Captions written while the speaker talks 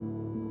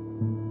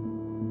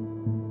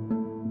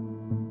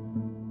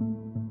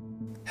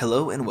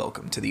Hello and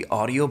welcome to the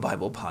Audio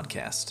Bible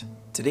Podcast.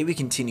 Today we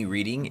continue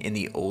reading in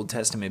the Old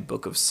Testament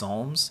book of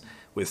Psalms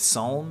with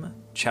Psalm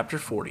chapter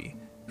 40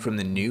 from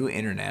the New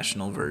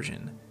International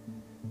Version.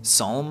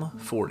 Psalm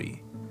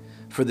 40,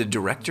 for the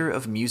director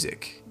of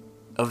music,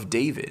 of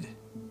David,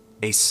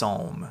 a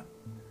psalm.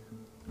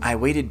 I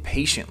waited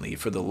patiently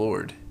for the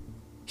Lord.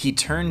 He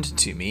turned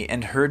to me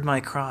and heard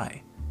my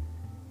cry.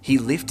 He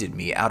lifted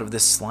me out of the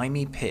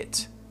slimy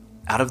pit,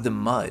 out of the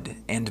mud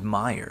and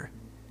mire.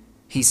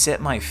 He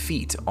set my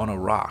feet on a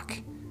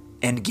rock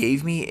and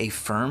gave me a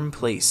firm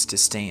place to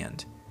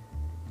stand.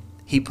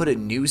 He put a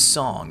new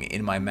song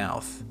in my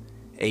mouth,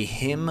 a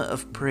hymn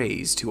of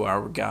praise to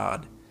our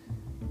God.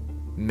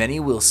 Many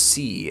will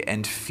see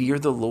and fear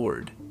the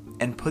Lord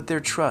and put their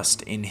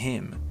trust in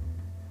Him.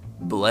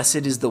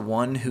 Blessed is the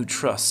one who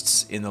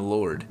trusts in the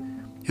Lord,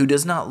 who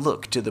does not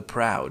look to the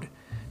proud,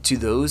 to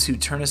those who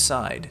turn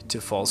aside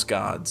to false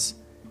gods.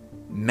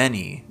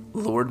 Many,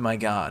 Lord my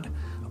God,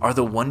 are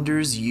the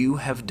wonders you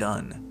have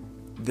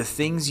done, the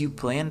things you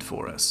planned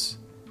for us.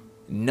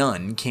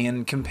 None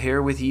can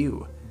compare with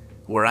you.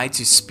 Were I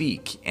to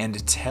speak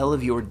and tell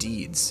of your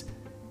deeds,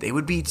 they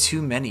would be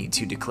too many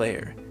to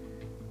declare.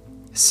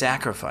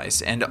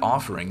 Sacrifice and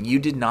offering you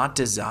did not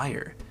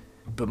desire,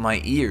 but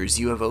my ears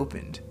you have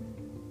opened.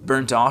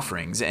 Burnt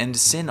offerings and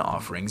sin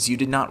offerings you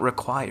did not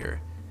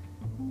require.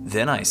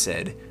 Then I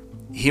said,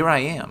 Here I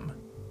am.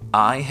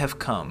 I have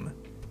come.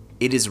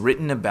 It is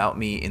written about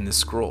me in the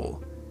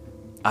scroll.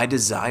 I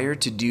desire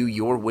to do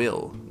your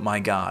will,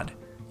 my God.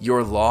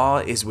 Your law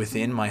is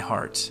within my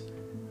heart.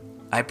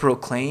 I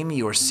proclaim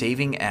your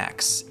saving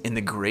acts in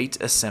the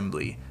great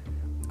assembly.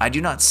 I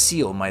do not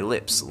seal my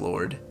lips,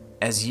 Lord,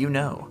 as you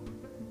know.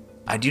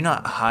 I do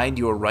not hide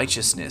your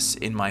righteousness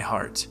in my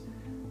heart.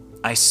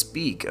 I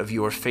speak of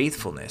your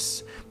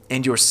faithfulness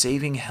and your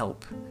saving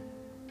help.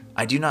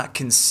 I do not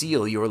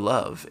conceal your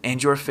love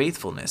and your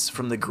faithfulness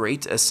from the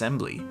great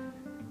assembly.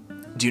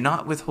 Do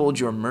not withhold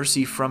your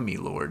mercy from me,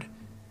 Lord.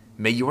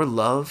 May your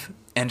love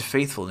and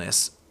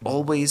faithfulness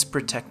always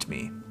protect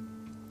me.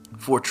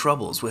 For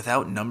troubles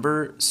without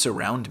number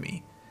surround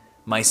me.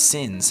 My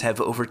sins have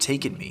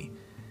overtaken me,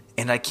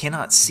 and I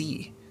cannot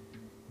see.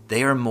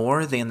 They are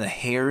more than the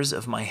hairs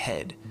of my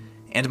head,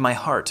 and my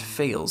heart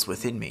fails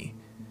within me.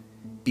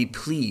 Be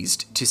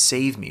pleased to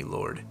save me,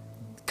 Lord.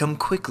 Come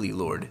quickly,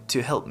 Lord,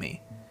 to help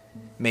me.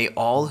 May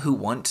all who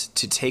want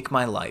to take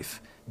my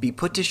life be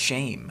put to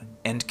shame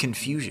and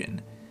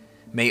confusion.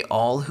 May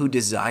all who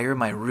desire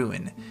my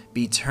ruin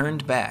be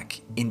turned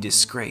back in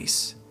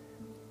disgrace.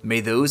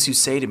 May those who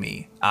say to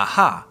me,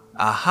 Aha,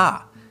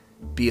 aha,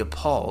 be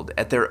appalled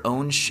at their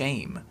own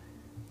shame.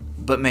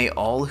 But may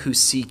all who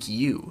seek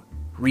you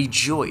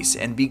rejoice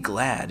and be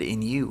glad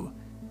in you.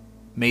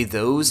 May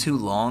those who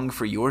long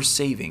for your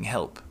saving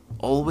help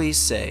always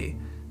say,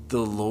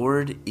 The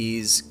Lord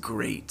is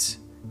great.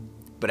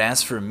 But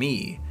as for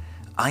me,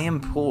 I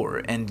am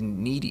poor and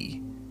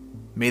needy.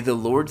 May the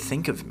Lord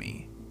think of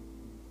me.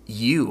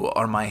 You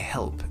are my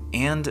help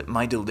and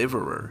my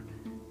deliverer.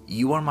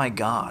 You are my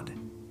God.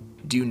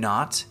 Do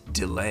not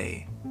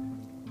delay.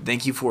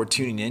 Thank you for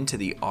tuning in to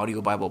the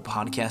Audio Bible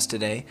Podcast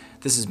today.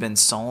 This has been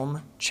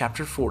Psalm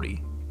chapter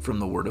 40 from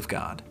the Word of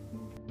God.